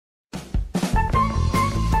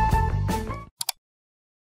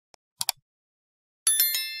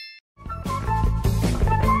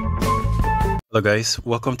Hello guys,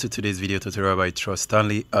 welcome to today's video tutorial by Trust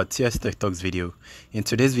Stanley at TS Tech Talks video. In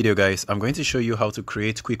today's video guys, I'm going to show you how to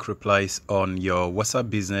create quick replies on your WhatsApp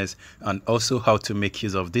business and also how to make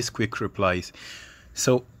use of these quick replies.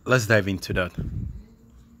 So let's dive into that.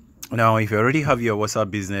 Now, if you already have your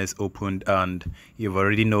WhatsApp business opened and you've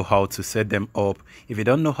already know how to set them up, if you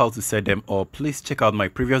don't know how to set them up, please check out my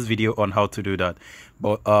previous video on how to do that.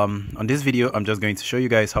 But on this video, I'm just going to show you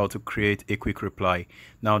guys how to create a quick reply.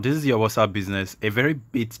 Now, this is your WhatsApp business, a very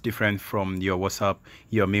bit different from your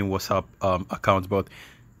main WhatsApp account, but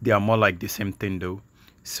they are more like the same thing though.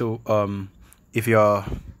 So if you're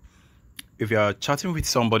chatting with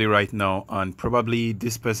somebody right now and probably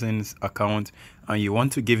this person's account and you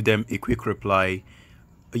want to give them a quick reply,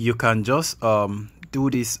 you can just do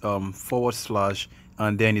this /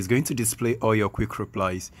 and then it's going to display all your quick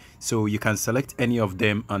replies. So you can select any of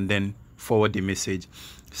them and then forward the message.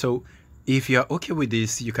 So if you're okay with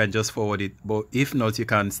this, you can just forward it, but if not, you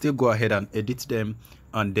can still go ahead and edit them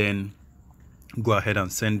and then go ahead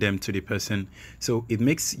and send them to the person. So it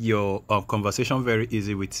makes your conversation very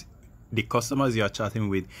easy with the customers you are chatting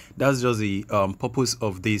with. That's just the purpose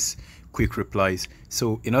of these quick replies.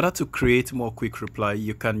 So in order to create more quick reply,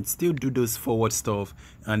 you can still do those forward stuff,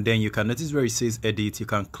 and then you can notice where it says edit, you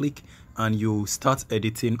can click and you start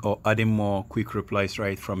editing or adding more quick replies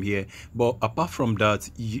right from here. But apart from that,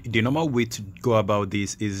 the normal way to go about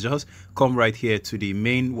this is just come right here to the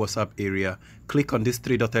main WhatsApp area, click on this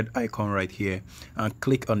three dotted icon right here and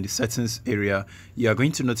click on the settings area. You are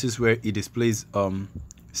going to notice where it displays you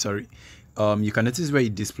can notice where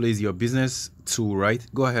it displays your business tool, right?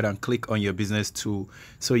 Go ahead and click on your business tool.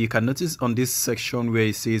 So you can notice on this section where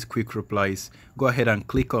it says quick replies, go ahead and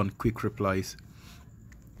click on quick replies.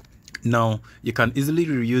 Now you can easily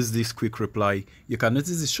reuse this quick reply. You can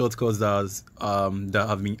notice the shortcuts that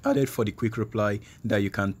have been added for the quick reply that you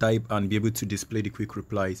can type and be able to display the quick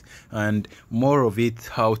replies, and more of it,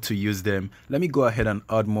 how to use them. Let me go ahead and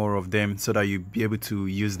add more of them so that you'll be able to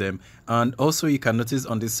use them. And also you can notice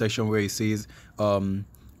on this section where it says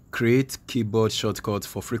create keyboard shortcuts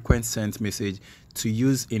for frequent sent message to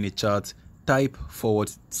use in a chat, type / you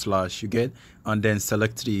get, and then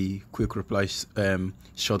select the quick reply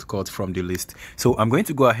shortcut from the list. So I'm going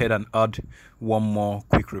to go ahead and add one more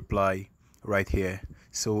quick reply right here.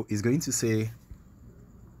 So it's going to say,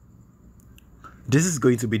 this is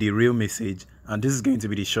going to be the real message, and this is going to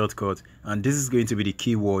be the shortcut, and this is going to be the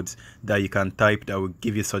keywords that you can type that will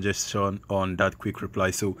give you suggestion on that quick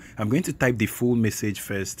reply. So I'm going to type the full message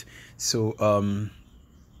first. So I'm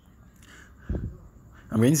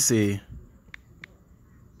going to say,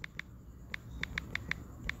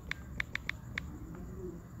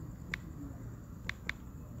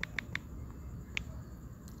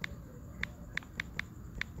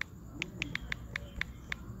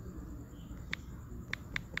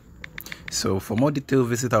 so for more detail,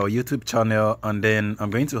 visit our YouTube channel, and then I'm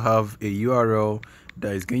going to have a URL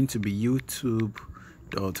that is going to be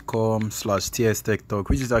youtube.com/TS Tech Talk,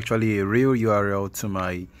 which is actually a real URL to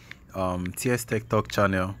my TS Tech Talk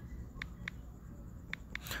channel.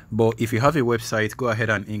 But if you have a website, go ahead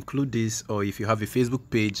and include this, or if you have a Facebook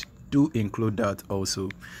page, do include that also,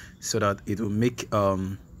 so that it will make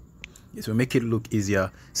it look easier.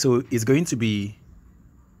 So it's going to be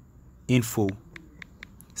info.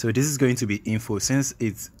 So this is going to be info, since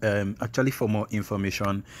it's actually for more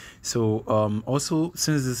information. So also,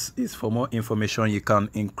 since this is for more information, you can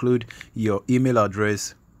include your email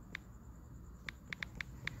address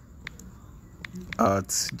at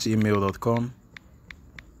gmail.com.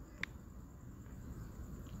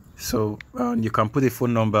 So you can put a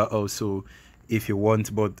phone number also if you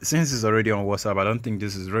want, but since it's already on WhatsApp, I don't think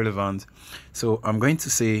this is relevant. So I'm going to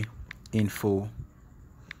say info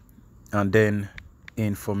and then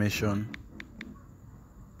information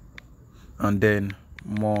and then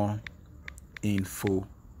more info.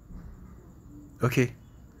 Okay,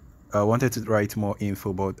 I wanted to write more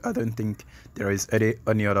info, but I don't think there is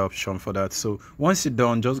any other option for that. So once you're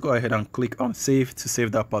done, just go ahead and click on save to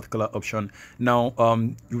save that particular option. Now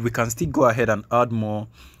we can still go ahead and add more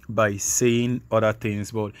by saying other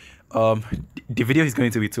things, but the video is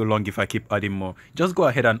going to be too long if I keep adding more. Just go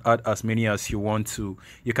ahead and add as many as you want to.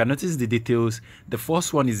 You can notice the details. The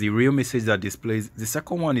first one is the real message that displays, the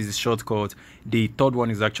second one is the shortcut, the third one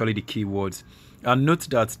is actually the keywords. And note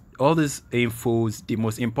that all these infos, the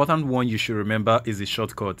most important one you should remember is the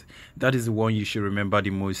shortcut. That is the one you should remember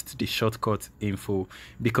the most, the shortcut info,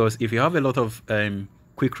 because if you have a lot of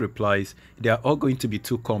quick replies, they are all going to be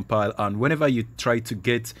too compiled, and whenever you try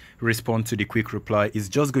to respond to the quick reply, it's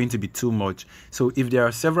just going to be too much. So if there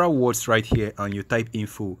are several words right here and you type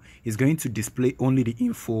info, it's going to display only the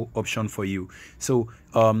info option for you. So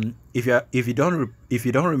if you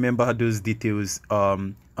don't remember those details,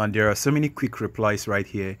 and there are so many quick replies right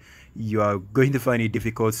here, you are going to find it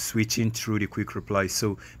difficult switching through the quick replies.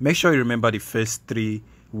 So make sure you remember the first three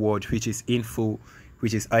words, which is info,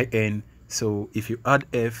 which is in. So if you add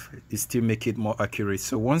F, it still make it more accurate.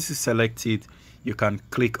 So once you select it, you can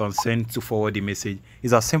click on send to forward the message.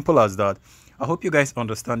 It's as simple as that. I hope you guys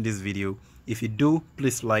understand this video. If you do,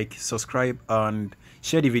 please like, subscribe, and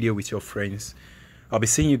share the video with your friends. I'll be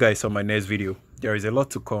seeing you guys on my next video. There is a lot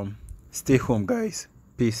to come. Stay home, guys.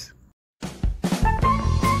 Peace.